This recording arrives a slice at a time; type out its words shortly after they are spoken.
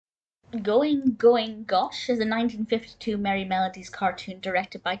Going, Gosh is a 1952 Merrie Melodies cartoon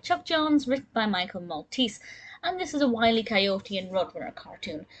directed by Chuck Jones, written by Michael Maltese, and this is a Wile E. Coyote and Roadrunner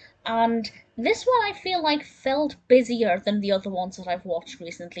cartoon. And this one I feel like felt busier than the other ones that I've watched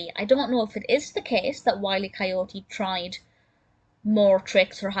recently. I don't know if it is the case that Wile E. Coyote tried more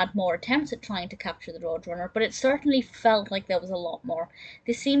tricks or had more attempts at trying to capture the Roadrunner, but it certainly felt like there was a lot more.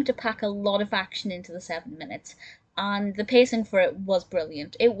 They seemed to pack a lot of action into the 7 minutes, and the pacing for it was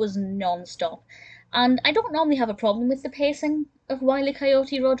brilliant. It was non-stop. And I don't normally have a problem with the pacing of Wile E.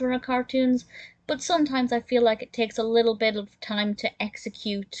 Coyote Roadrunner cartoons, but sometimes I feel like it takes a little bit of time to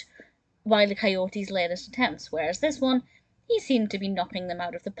execute Wile E. Coyote's latest attempts, whereas this one, he seemed to be knocking them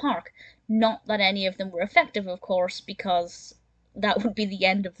out of the park. Not that any of them were effective, of course, because that would be the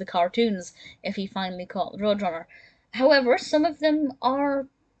end of the cartoons if he finally caught the Roadrunner. However, some of them are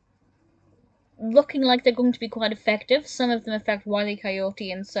looking like they're going to be quite effective. Some of them affect Wile E.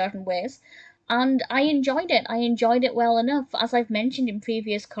 Coyote in certain ways, and I enjoyed it. I enjoyed it well enough, as I've mentioned in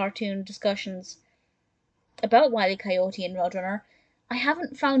previous cartoon discussions about Wile E. Coyote and Roadrunner. I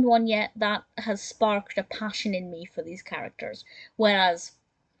haven't found one yet that has sparked a passion in me for these characters, whereas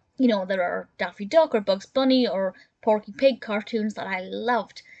there are Daffy Duck or Bugs Bunny or Porky Pig cartoons that I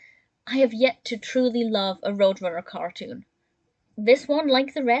loved. I have yet to truly love a Roadrunner cartoon. This one,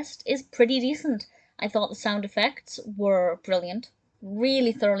 like the rest, is pretty decent. I thought the sound effects were brilliant.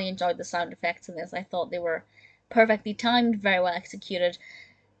 Really thoroughly enjoyed the sound effects in this. I thought they were perfectly timed, very well executed.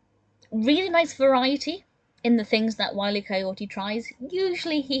 Really nice variety in the things that Wile E. Coyote tries.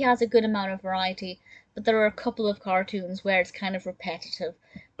 Usually he has a good amount of variety, but there are a couple of cartoons where it's kind of repetitive.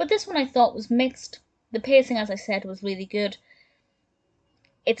 But this one I thought was mixed. The pacing, as I said, was really good.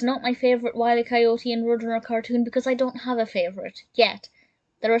 It's not my favourite Wile E. Coyote and Roadrunner cartoon because I don't have a favourite yet.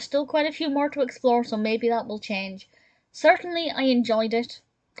 There are still quite a few more to explore, so maybe that will change. Certainly I enjoyed it.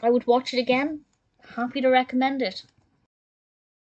 I would watch it again. Happy to recommend it.